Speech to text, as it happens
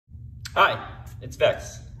Hi, it's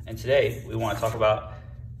Vex, and today we want to talk about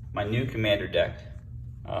my new commander deck.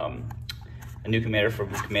 A new commander from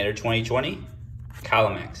Commander 2020,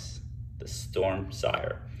 Kalamax, the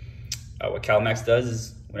Stormsire. What Kalamax does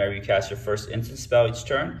is whenever you cast your first instant spell each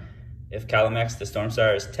turn, if Kalamax, the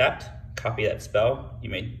Stormsire, is tapped, copy that spell. You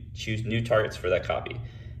may choose new targets for that copy.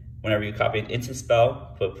 Whenever you copy an instant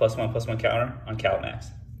spell, put +1/+1 counter on Kalamax.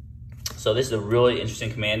 So this is a really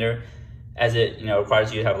interesting commander, as it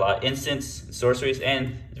requires you to have a lot of instants and sorceries,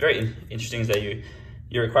 and it's very interesting is that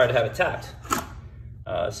you're required to have it tapped.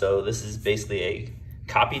 So this is basically a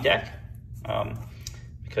copy deck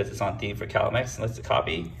because it's on theme for Kalamax and let's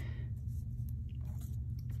copy.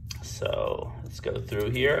 So let's go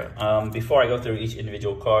through here. Before I go through each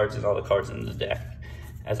individual cards and all the cards in the deck,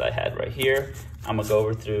 as I had right here, I'm gonna go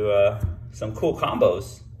over through some cool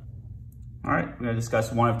combos. All right, we're gonna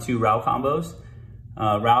discuss one of two Ral combos.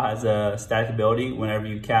 Ral has a static ability whenever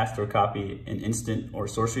you cast or copy an instant or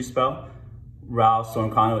sorcery spell. Ral Storm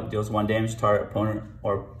Conduit deals 1 damage to target opponent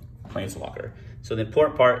or planeswalker. So the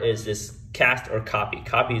important part is this cast or copy.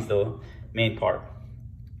 Copy is the main part.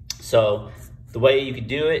 So the way you could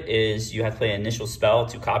do it is you have to play an initial spell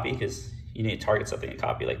to copy because you need to target something and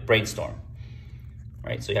copy, like Brainstorm.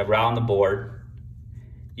 Right, so you have Ral on the board.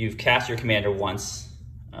 You've cast your commander once,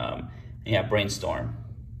 and you have Brainstorm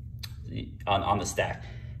on the stack.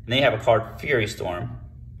 And then you have a card, Fury Storm.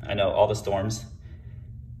 I know all the storms.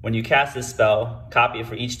 When you cast this spell, copy it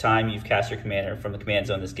for each time you've cast your commander from the command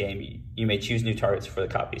zone this game. You may choose new targets for the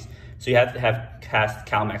copies. So you have to have cast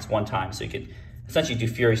Kalamax 1 time, so you could essentially do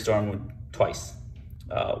Fury Storm twice.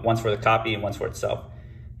 Once for the copy and once for itself.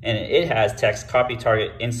 And it has text, copy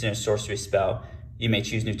target instant or sorcery spell. You may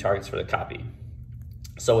choose new targets for the copy.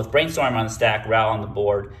 So with Brainstorm on the stack, Ral on the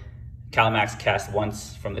board, Kalamax cast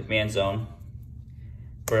once from the command zone.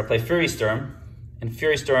 We're gonna play Fury Storm, and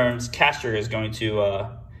Fury Storm's cast trigger is going to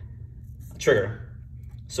trigger.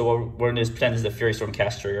 So what we're gonna pretend is the Fury Storm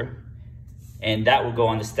cast trigger, and that will go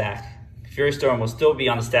on the stack. Fury Storm will still be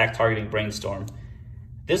on the stack targeting Brainstorm.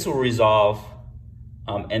 This will resolve,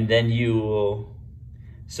 and then you will,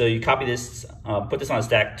 so you copy this, put this on the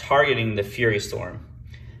stack targeting the Fury Storm.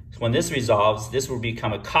 So when this resolves, this will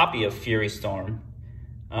become a copy of Fury Storm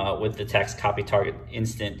with the text copy target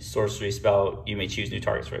instant sorcery spell. You may choose new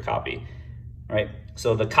targets for a copy, right?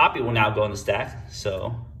 So the copy will now go on the stack.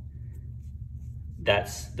 So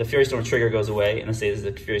that's the Fury Storm trigger goes away, and let's say this is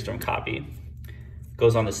the Fury Storm copy,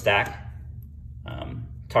 goes on the stack,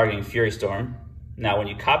 targeting Fury Storm. Now when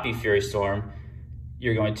you copy Fury Storm,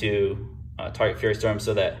 you're going to target Fury Storm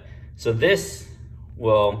so this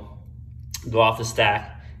will go off the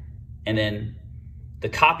stack, and then the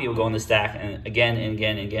copy will go on the stack, and again and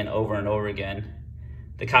again and again, over and over again.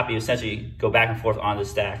 The copy will essentially go back and forth on the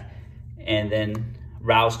stack, and then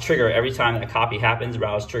Ral's trigger, every time that copy happens,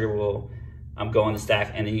 Ral's trigger will go on the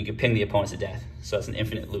stack, and then you can ping the opponents to death. So it's an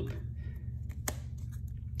infinite loop.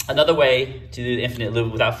 Another way to do the infinite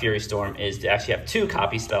loop without Fury Storm is to actually have 2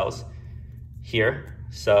 copy spells here.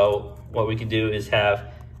 So what we can do is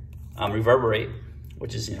have Reverberate,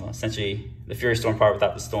 which is essentially the Fury Storm part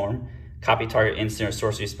without the storm. Copy target instant or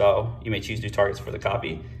sorcery spell. You may choose new targets for the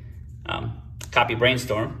copy. Copy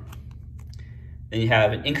Brainstorm. Then you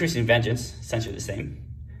have an Increasing Vengeance, essentially the same.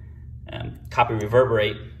 Copy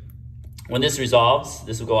Reverberate. When this resolves,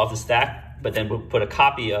 this will go off the stack, but then we'll put a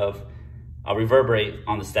copy of Reverberate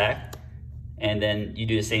on the stack, and then you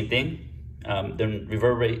do the same thing. Then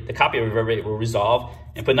Reverberate, the copy of Reverberate will resolve,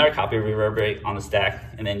 and put another copy of Reverberate on the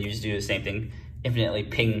stack, and then you just do the same thing, infinitely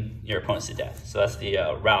ping your opponents to death. So that's the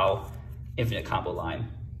Ral infinite combo line.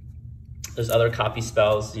 There's other copy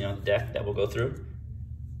spells, in the deck that we'll go through.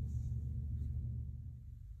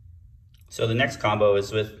 So the next combo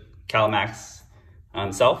is with Kalamax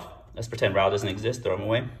himself. Let's pretend Ral doesn't exist, throw him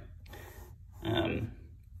away.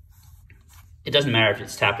 It doesn't matter if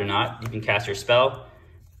it's tapped or not. You can cast your spell,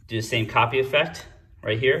 do the same copy effect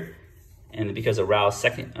right here. And because of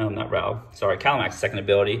Kalamax's second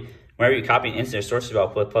ability, whenever you copy an instant or sorcery spell,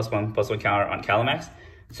 put +1/+1 counter on Kalamax.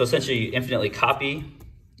 So essentially you infinitely copy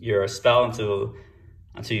your spell until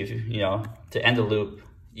to end the loop,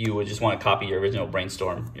 you would just want to copy your original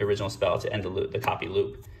Brainstorm, your original spell to end the loop, the copy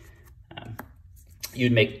loop.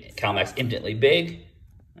 You'd make Kalamax infinitely big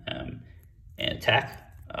and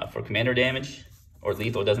attack for commander damage or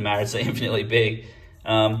lethal, it doesn't matter, it's infinitely big.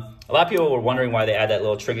 A lot of people were wondering why they add that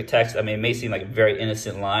little trinket text. I mean, it may seem like a very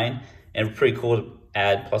innocent line and pretty cool to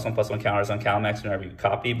add +1/+1 counters on Kalamax whenever you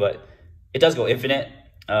copy, but it does go infinite,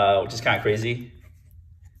 which is kind of crazy.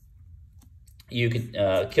 You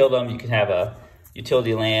could kill them. You can have a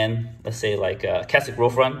utility land, let's say like Keswick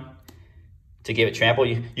Wolf Run. to give it trample,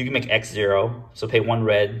 you can make X0. So pay 1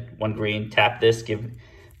 red, 1 green, tap this, give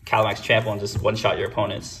Kalamax trample, and just one-shot your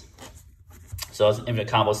opponents. So it's an infinite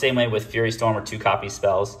combo. Same way with Fury Storm or 2 copy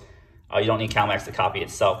spells. You don't need Kalamax to copy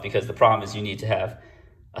itself, because the problem is you need to have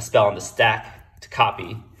a spell on the stack to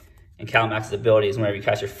copy. And Kalamax's ability is whenever you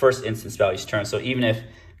cast your first instant spell each turn. So even if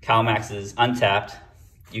Kalamax is untapped,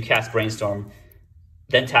 you cast Brainstorm,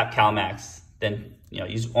 then tap Kalamax, then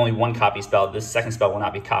use only 1 copy spell. This second spell will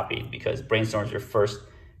not be copied because Brainstorm is your first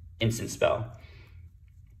instant spell.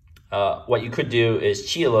 What you could do is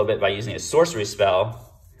cheat a little bit by using a sorcery spell.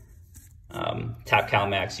 Tap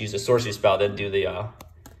Kalamax, use a sorcery spell, then do the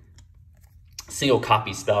single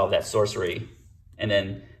copy spell of that sorcery. And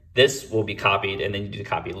then this will be copied, and then you do the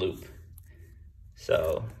copy loop.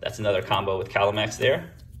 So that's another combo with Kalamax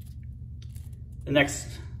there. The next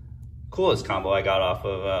coolest combo I got off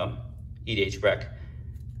of EDH Rec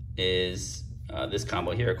is this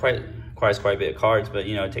combo here. Requires quite a bit of cards, but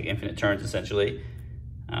take infinite turns essentially.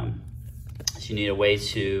 So you need a way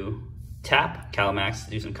to tap Kalamax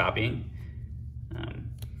to do some copying.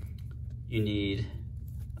 You need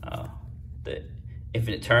the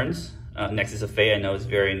infinite turns. Nexus of Fate, I know, is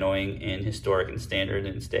very annoying in Historic and Standard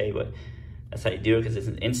and Stay, but that's how you do it because it's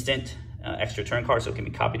an instant extra turn card, so it can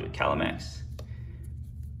be copied with Kalamax.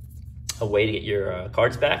 A way to get your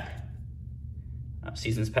cards back.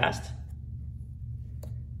 Seasons Past.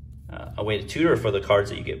 A way to tutor for the cards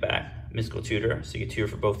that you get back. Mystical Tutor, so you get tutor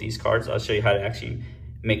for both these cards. I'll show you how to actually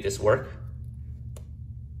make this work.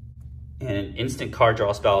 And an instant card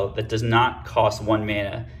draw spell that does not cost 1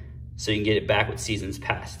 mana, so you can get it back with Seasons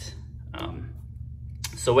Past.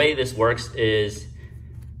 So the way this works is,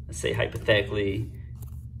 let's say hypothetically,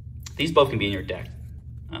 these both can be in your deck.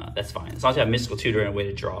 That's fine, as long as you have Mystical Tutor and a way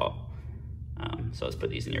to draw. So let's put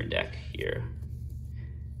these in your deck here.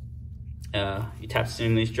 You tap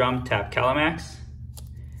Stimulus Drum, tap Kalamax.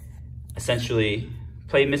 Essentially,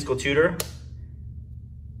 play Mystical Tutor.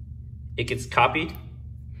 It gets copied.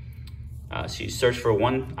 So you search for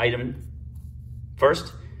 1 item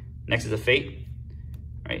first, Nexus of Fate,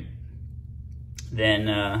 right?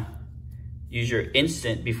 Then use your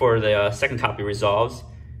instant before the second copy resolves.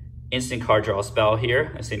 Instant card draw spell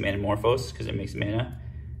here. I say Manamorphose because it makes mana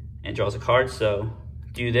and draws a card. So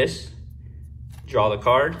do this, draw the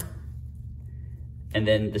card, and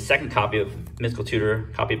then the second copy of Mystical Tutor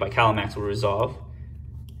copied by Kalamax will resolve.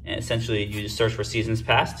 And essentially you just search for Seasons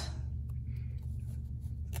Past.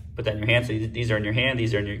 Put that in your hand. So these are in your hand,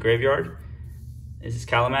 these are in your graveyard. This is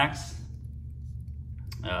Kalamax.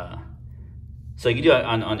 So you can do it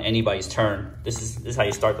on anybody's turn. This is how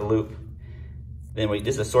you start the loop. Then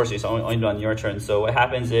this is a sorcery, so only do it on your turn. So what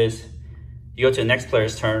happens is you go to the next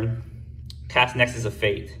player's turn, cast Nexus of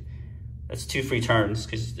Fate. That's 2 free turns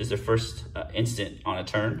because this is the first instant on a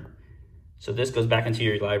turn. So this goes back into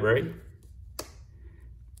your library.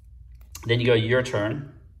 Then you go to your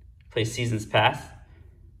turn, play Seasons Past.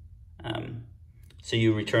 So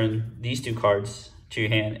you return these 2 cards to your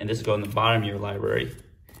hand, and this will go in the bottom of your library.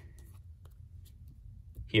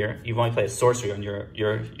 Here, you've only played a sorcery on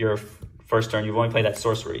your first turn. You've only played that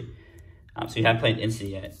sorcery. So you haven't played an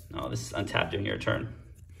instant yet. Oh, this is untapped during your turn.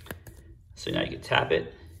 So now you can tap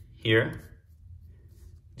it here.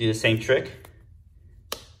 Do the same trick.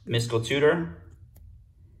 Mystical Tutor.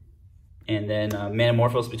 And then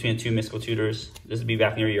Manamorphose between the 2 Mystical Tutors. This will be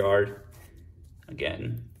back in your yard.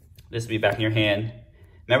 Again, this will be back in your hand.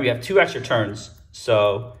 Remember, you have 2 extra turns.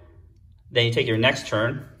 So then you take your next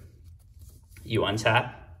turn. You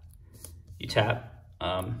untap. You tap.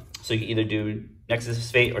 So you can either do Nexus of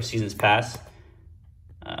Fate or Seasons Past.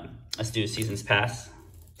 Let's do Seasons Past.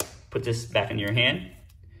 Put this back in your hand.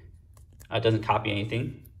 It doesn't copy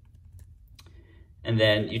anything. And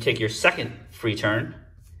then you take your second free turn.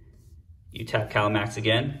 You tap Kalamax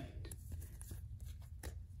again.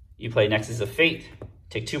 You play Nexus of Fate.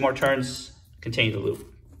 Take 2 more turns. Continue the loop.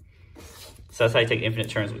 So that's how you take infinite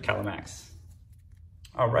turns with Kalamax.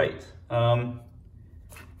 All right.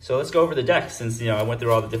 So let's go over the deck since I went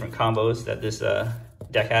through all the different combos that this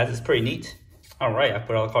deck has. It's pretty neat. All right, I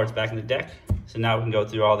put all the cards back in the deck. So now we can go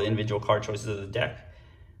through all the individual card choices of the deck.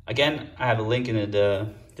 Again, I have a link in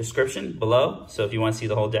the description below. So if you want to see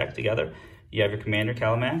the whole deck together, you have your commander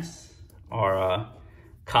Kalamax. Our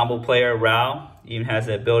combo player Rao even has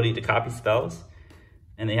the ability to copy spells.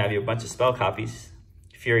 And they have your bunch of spell copies.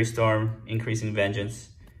 Fury Storm, Increasing Vengeance,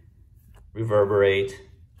 Reverberate,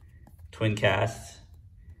 Twin Cast,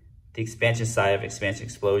 the expansion side of Expansion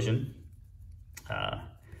Explosion.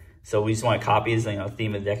 So we just want to copy, the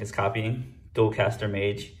theme of the deck is copying. Dual Caster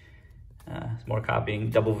Mage, more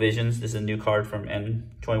copying. Double Visions, this is a new card from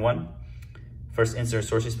N21. First instant or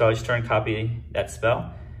sorcery spell each turn, copy that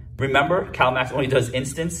spell. Remember, Kalamax only does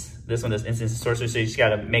instants. This one does instants and sorcery, so you just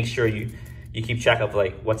gotta make sure you keep track of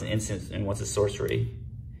like what's an instant and what's a sorcery.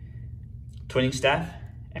 Twinning Staff,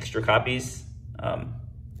 extra copies.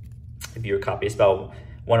 If you copy a spell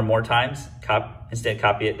one or more times, instead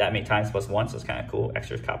copy it that many times plus one, so it's kind of cool,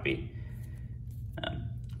 extra copy.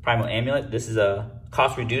 Primal Amulet, this is a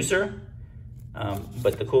cost reducer,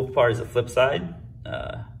 but the cool part is the flip side,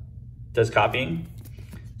 does copying.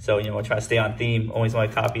 So, you know, we'll try to stay on theme, always want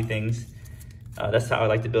to copy things. That's how I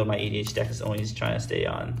like to build my EDH deck, is always trying to stay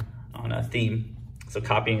on a theme. So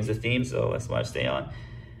copying is a theme, so that's what I stay on.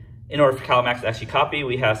 In order for Kalamax to actually copy,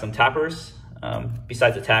 we have some tappers.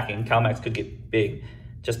 Besides attacking, Kalamax could get big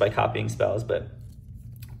just by copying spells, but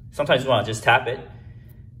sometimes you want to just tap it.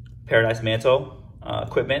 Paradise Mantle,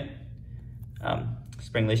 equipment,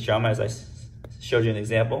 Springleaf Drum, as I showed you an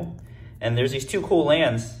example. And there's these two cool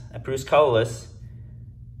lands that produce colorless.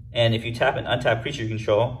 And if you tap an untapped creature you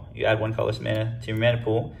control, you add one colorless mana to your mana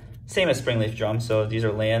pool. Same as Springleaf Drum, so these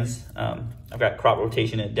are lands. I've got crop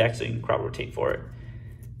rotation in a deck, so you can crop rotate for it.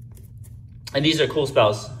 And these are cool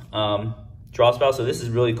spells, draw spells. So this is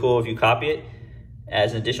really cool if you copy it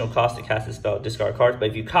as an additional cost to cast this spell, discard cards. But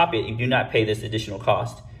if you copy it, you do not pay this additional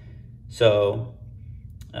cost. So,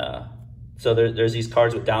 there's these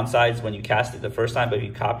cards with downsides when you cast it the first time, but if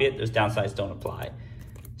you copy it, those downsides don't apply.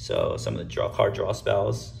 So some of the card draw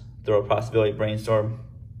spells, Throw Possibility, Brainstorm,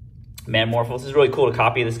 Manamorph. This is really cool to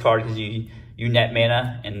copy this card because you net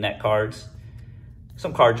mana and net cards.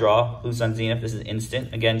 Some card draw, Blue Sun Zenith, this is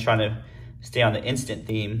instant. Again, trying to stay on the instant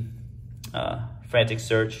theme. Frantic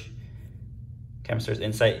Search, Chemist's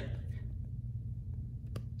Insight.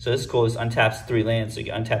 So this is cool, this untaps 3 lands, so you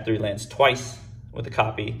can untap 3 lands twice with a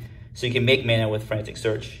copy. So you can make mana with Frantic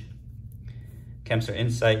Search. Chemist's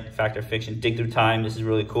Insight, Factor of Fiction, Dig Through Time, this is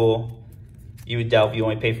really cool. You would delve, you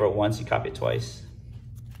only pay for it once, you copy it twice.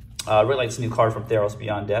 Really like this new card from Theros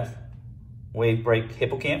Beyond Death. Wave Break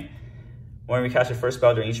Hippocamp. When we cast your first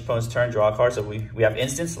spell during each opponent's turn, draw a card. So we have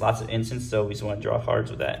instants, lots of instants, so we just want to draw cards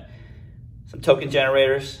with that. Some token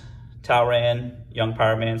generators, Talran, Young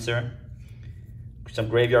Pyromancer. Some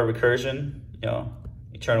graveyard recursion, you know,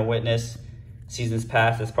 Eternal Witness, Seasons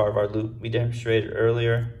Past, that's part of our loop we demonstrated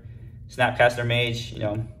earlier. Snapcaster Mage, you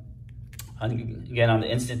know, again on the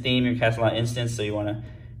instant theme, you're casting a lot of instants, so you want to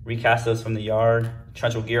recast those from the yard.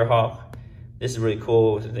 Trunchbull Gearhawk, this is really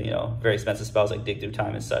cool with, you know, very expensive spells like Dig Through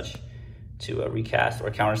Time and such to recast or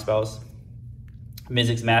counter spells.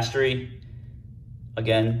 Mizzix's Mastery,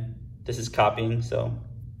 again, this is copying, so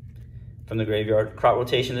from the graveyard. Crop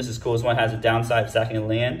Rotation, this is cool. This one has a downside of sacking a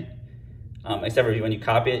land. Except for when you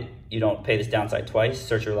copy it, you don't pay this downside twice.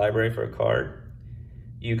 Search your library for a card.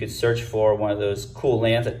 You could search for one of those cool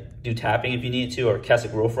lands that do tapping if you need to, or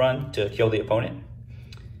Kessig Wolf Run to kill the opponent.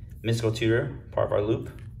 Mystical Tutor, part of our loop.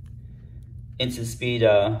 Instant Speed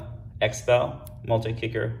X Spell,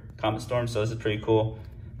 Multi-Kicker, Comet Storm, so this is pretty cool.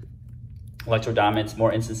 Electro Dominance,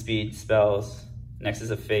 more instant speed spells.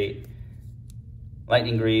 Nexus of Fate.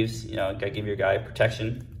 Lightning Greaves, you know, gotta give your guy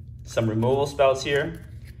protection. Some removal spells here.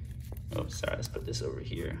 Oops, sorry, let's put this over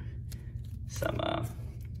here. Some,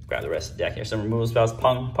 grab the rest of the deck here. Some removal spells,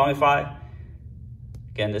 Pungify.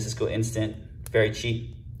 Again, this is cool, instant, very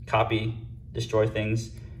cheap. Copy, destroy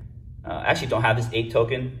things. I actually don't have this 8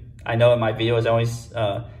 token. I know in my videos I always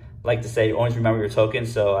like to say, always remember your token,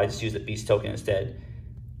 so I just use the Beast token instead.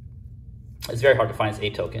 It's very hard to find this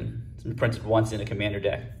 8 token. It's been printed once in a commander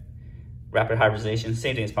deck. Rapid Hybridization,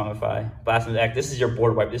 same thing as Pungify. Blast in the deck, this is your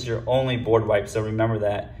board wipe. This is your only board wipe, so remember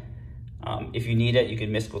that. If you need it, you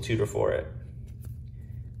can Mystical Tutor for it.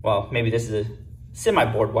 Well, maybe this is a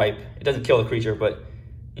semi-board wipe. It doesn't kill the creature, but,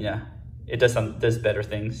 you know, it does better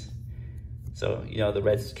things. So, you know, the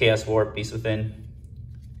red Chaos Warp, Beast Within.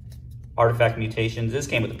 Artifact Mutations, this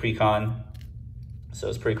came with the pre-con, so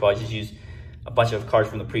it's pretty cool. I just used a bunch of cards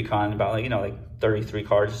from the pre-con, about like, you know, like 33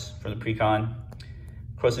 cards from the pre-con.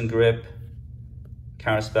 Crossing Grip,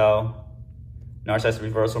 Counterspell, Narcissistic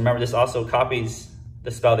Reversal. Remember, this also copies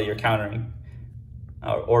the spell that you're countering.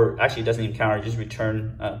 Or actually, it doesn't even counter, just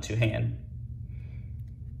return to hand.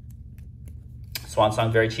 Swan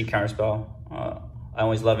Song, very cheap counterspell. I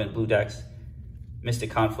always love it in blue decks.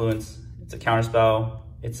 Mystic Confluence, it's a counterspell.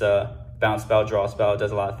 It's a bounce spell, draw spell, it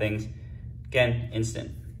does a lot of things. Again,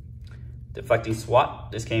 instant. Deflecting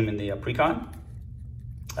Swat, this came in the pre-con.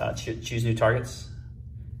 Choose new targets.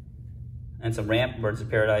 And some ramp, Birds of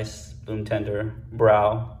Paradise, Bloom Tender,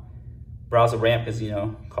 Brow. Brow's a ramp because, you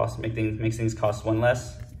know, makes things cost 1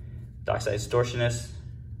 less. Dockside Distortionist.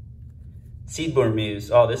 Seedborn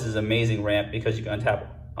Muse. Oh, this is amazing ramp because you can untap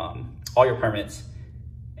all your permanents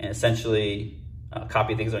and essentially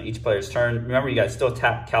copy things on each player's turn. Remember, you guys still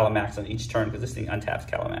tap Kalamax on each turn because this thing untaps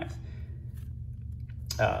Kalamax.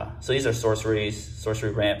 So these are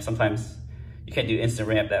sorcery ramp. Sometimes you can't do instant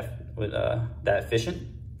ramp that efficient,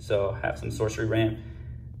 so have some sorcery ramp.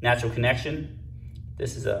 Natural connection.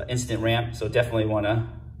 This is an instant ramp, so definitely want to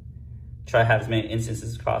try to have as many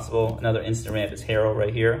instances as possible. Another instant ramp is Harrow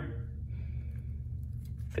right here.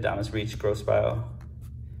 Kalamax Reach, Growth Spiral.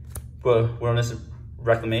 Wilderness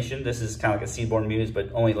Reclamation. This is kind of like a Seedborn Muse, but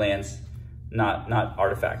only lands, not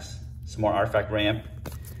artifacts. Some more artifact ramp.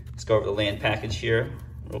 Let's go over the land package here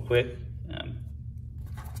real quick.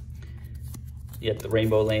 You have the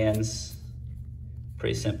Rainbow lands,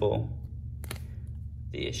 pretty simple.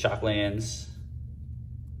 The Shock lands,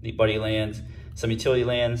 the Buddy lands, some utility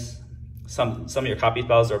lands. Some of your copy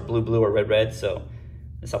spells are blue, or red, so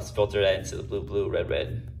this helps filter that into the blue,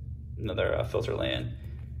 red. Another filter land.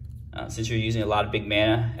 Since you're using a lot of big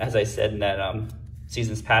mana, as I said in that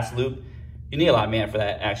Seasons Past loop, you need a lot of mana for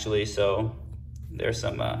that actually, so there's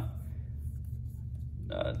some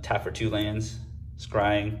tap for 2 lands,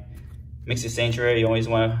 Scrying. Myx's Sanctuary, you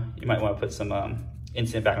might want to put some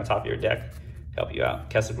instant back on top of your deck to help you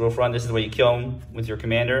out. Castle Growth Run, this is where you kill them with your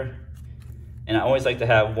commander. And I always like to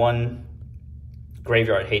have one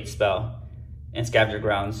Graveyard Hate spell and Scavenger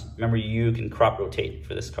Grounds. Remember, you can crop rotate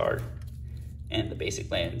for this card and the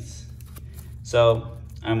basic lands. So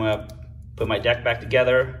I'm gonna put my deck back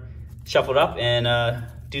together, shuffle it up, and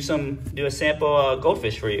do a sample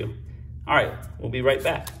Goldfish for you. All right, we'll be right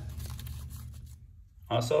back.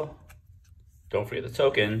 Also, don't forget the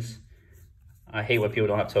tokens. I hate when people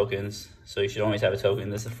don't have tokens, so you should always have a token.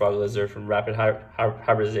 This is Frog Lizard from Rapid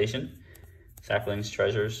Hybridization, Saplings,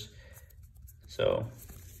 Treasures. So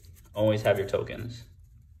always have your tokens.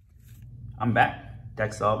 I'm back.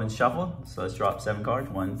 Deck's all been shuffled, so let's drop 7 cards.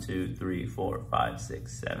 1, 2, 3, 4, 5,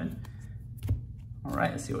 6, 7. All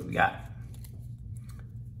right, let's see what we got.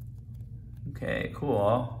 Okay,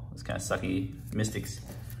 cool. It's kind of sucky. Mystic's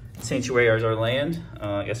Sanctuary is our land.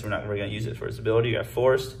 I guess we're not really gonna use it for its ability. You got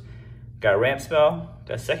Forest, got a ramp spell,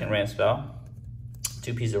 got a second ramp spell,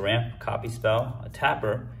 2 pieces of ramp, copy spell, a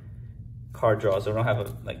tapper, card draws. So I don't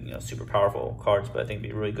have super powerful cards, but I think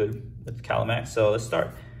it'd be really good with Kalamax. So let's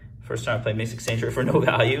start. First time I play Mystic Sanctuary for no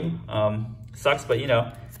value. Sucks, but it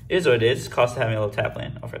is what it is. Cost of having a little tap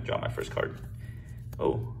land. I'll have to draw my first card.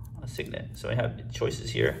 Oh, a Signet. So I have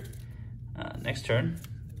choices here. Next turn,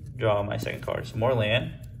 draw my second card. So more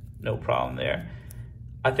land, no problem there.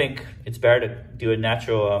 I think it's better to do a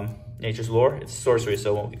natural Nature's Lore. It's sorcery,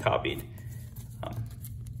 so it won't be copied.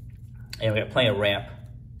 And we got plenty of ramp,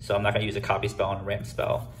 so I'm not gonna use a copy spell on a ramp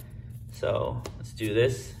spell. So let's do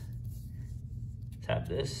this. Tap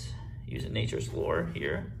this, use a Nature's Lore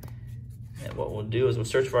here. And what we'll do is we'll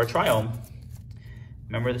search for our Triome.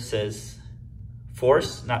 Remember, this says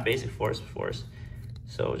Force, not basic Force, Force.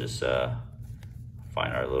 So we'll just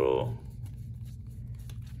find our little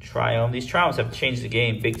Triome. These Triomes have changed the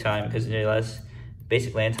game big time because they let us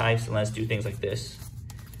basic land types and let us do things like this.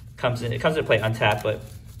 It comes into play untapped, but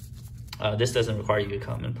this doesn't require you to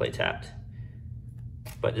come and play tapped.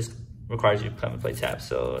 But this requires you to come and play tapped.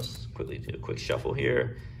 So let's quickly do a quick shuffle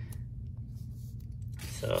here.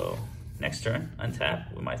 So next turn,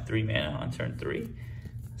 untap with my 3 mana on turn 3.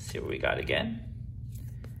 Let's see what we got again.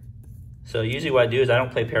 So usually what I do is I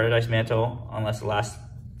don't play Paradise Mantle unless the last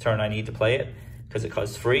turn I need to play it, because it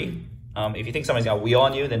costs free. If you think somebody's gonna wheel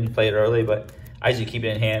on you, then you play it early, but I usually keep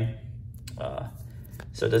it in hand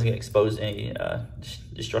so it doesn't get exposed to any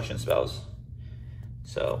destruction spells.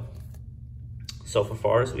 So for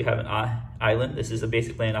Forest, we have an island. This is a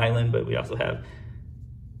basic land island, but we also have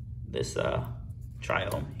this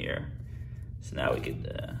Triome here. So now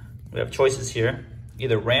we have choices here,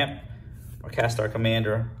 either ramp or cast our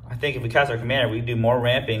commander. I think if we cast our commander, we can do more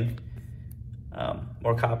ramping,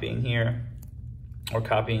 more copying here, or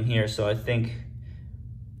copying here. So I think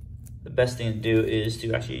the best thing to do is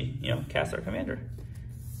to actually, cast our commander.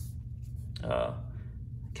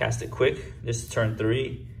 Cast it quick. This is turn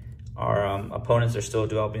 3. Our opponents are still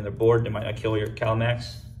developing their board. They might not kill your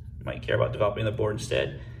Kalamax. They might care about developing the board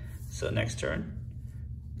instead. So next turn,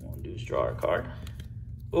 what we'll do is draw our card.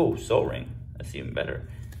 Oh, Soul Ring. That's even better.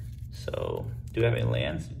 So, do we have any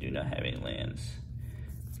lands? We do not have any lands.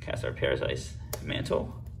 Cast our Paradise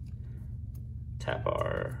Mantle. Tap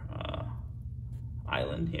our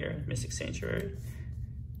island here, Mystic Sanctuary,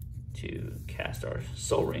 to cast our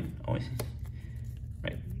Soul Ring.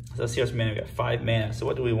 Right. So let's see what's mana. We got 5 mana. So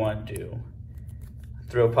what do we want to do?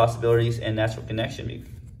 Throw Possibilities and Natural Connection. Be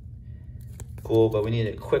cool, but we need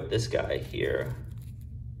to equip this guy here.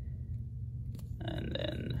 And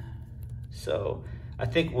then, so I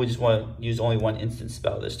think we just want to use only one instant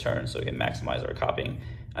spell this turn so we can maximize our copying.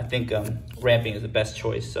 I think ramping is the best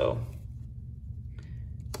choice, so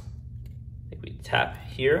I think we tap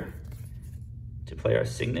here to play our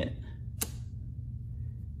signet.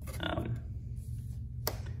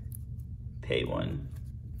 Pay one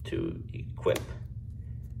to equip.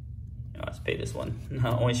 Let's pay this one.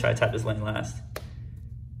 No, only try to tap this lane last.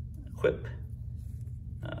 Equip.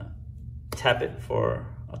 Tap it for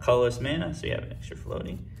a colorless mana, so you have extra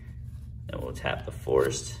floating. Then we'll tap the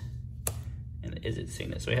Forest and the Izzet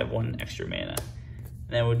Signet, so we have one extra mana. And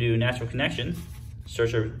then we'll do Natural Connection,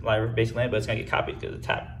 search our library of basic land, but it's gonna get copied because of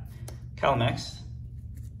tap Kalamax.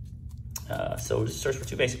 So we'll just search for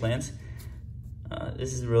 2 basic lands.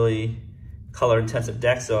 This is really color intensive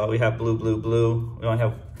deck, so we have blue, blue, blue. We only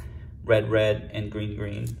have red, red, and green,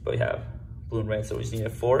 green, but we have blue and red, so we just need a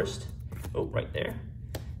Forest. Oh, right there.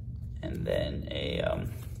 And then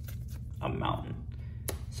a mountain.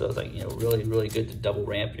 So it's like, really, really good to double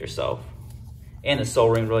ramp yourself. And the Soul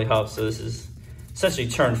Ring really helps. So this is essentially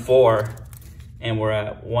turn 4, and we're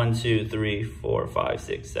at 1, 2, 3, 4, 5,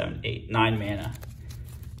 6, 7, 8, 9 mana.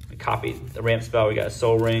 We copied the ramp spell. We got a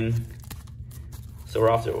Soul Ring. So we're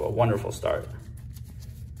off to a wonderful start.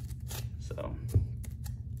 So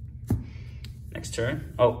next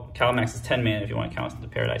turn. Oh, Kalamax is 10 mana if you want to count the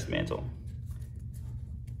Paradise Mantle.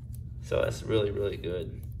 So that's really, really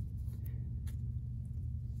good.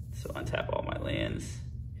 So untap all my lands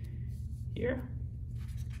here.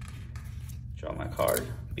 Draw my card,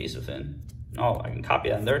 Beast Within. Oh, I can copy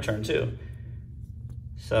that in their turn too.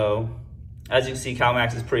 So as you can see,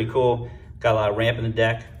 Kalamax is pretty cool. Got a lot of ramp in the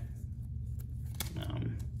deck.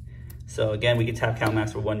 So again, we can tap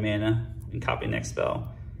Kalamax for 1 mana and copy next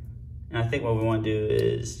spell. And I think what we want to do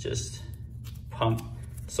is just pump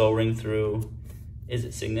Soul Ring through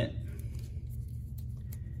Izzet Signet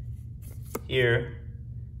here,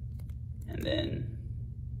 and then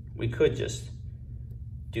we could just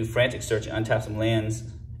do Frantic Search and untap some lands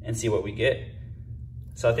and see what we get.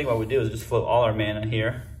 So I think what we do is just float all our mana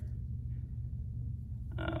here,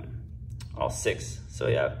 all 6. So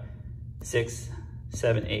we have 6,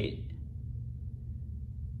 7, 8,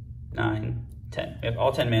 9, 10. We have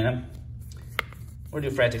all 10 mana. We're gonna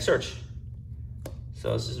do Frantic Search.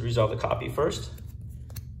 So let's just resolve the copy first.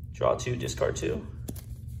 Draw 2, discard 2.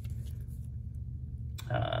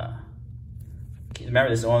 Remember,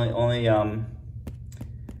 this is only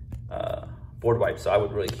board wipe, so I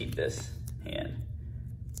would really keep this hand.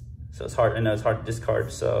 So it's hard. I know it's hard to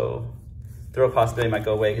discard. So throw possibility might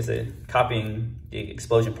go away because copying the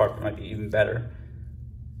explosion part might be even better.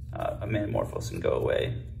 A Metamorphosis can go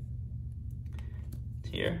away.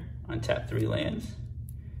 Here, untap 3 lands.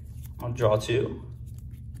 I'll draw 2.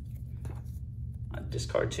 I'll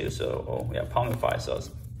discard 2. So we have Palmify. So I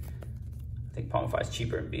think Palmify is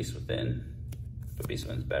cheaper than Beast Within, but Beast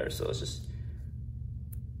Within is better. So let's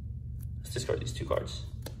discard these 2 cards.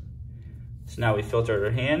 So now we filtered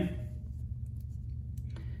our hand.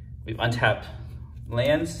 We've untapped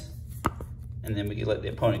lands, and then we can let the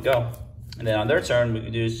opponent go. And then on their turn, we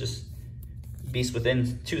can do is just Beast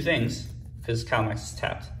Within 2 things because Kalamax is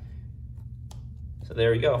tapped. So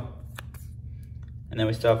there we go. And then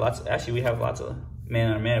we still have we have lots of mana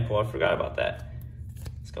in our mana pool. I forgot about that.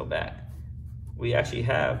 Let's go back. We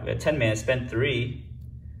had 10 mana, spent 3.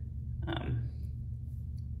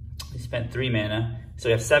 We spent 3 mana, so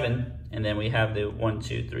we have 7, and then we have the 1,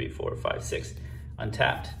 2, 3, 4, 5, 6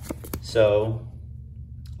 untapped. So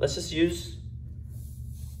let's just use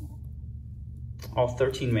all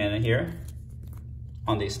 13 mana here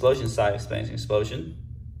on the explosion side, experiencing explosion.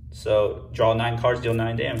 So draw 9 cards, deal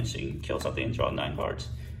 9 damage. So you can kill something and draw 9 cards.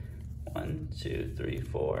 1, 2, 3,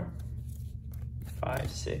 4,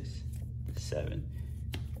 5, 6, 7,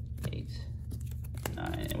 8,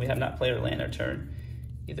 9. And we have not played our land our turn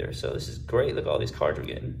either. So this is great. Look at all these cards we're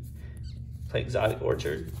getting. Play Exotic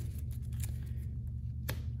Orchard.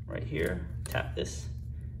 Right here. Tap this.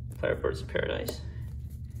 Play our Birds of Paradise.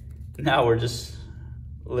 Now we're just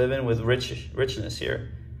living with richness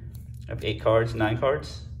here. I have 8 cards, 9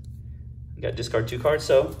 cards. We got discard 2 cards.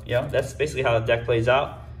 So yeah, that's basically how the deck plays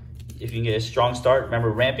out. If you can get a strong start, remember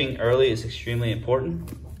ramping early is extremely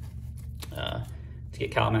important to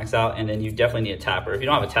get Kalamax out, and then you definitely need a tapper. If you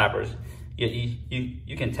don't have a tapper, you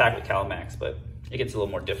can attack with Kalamax, but it gets a little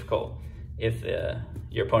more difficult if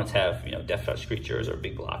your opponents have death touch creatures or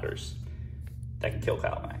big blockers that can kill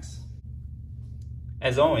Kalamax.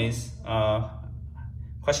 As always,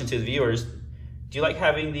 question to the viewers: do you like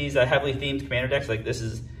having these heavily themed commander decks? Like this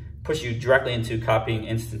is push you directly into copying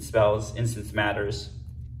instant spells, instant matters.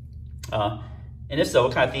 And if so,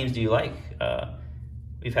 what kind of themes do you like?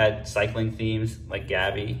 We've had cycling themes like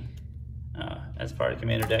Gabby as part of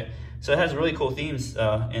Commander deck. So it has really cool themes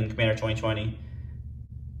in Commander 2020.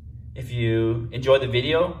 If you enjoyed the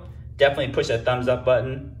video, definitely push that thumbs up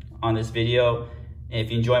button on this video. And if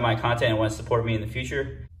you enjoy my content and want to support me in the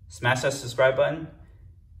future, smash that subscribe button.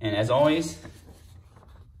 And as always,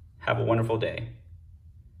 have a wonderful day.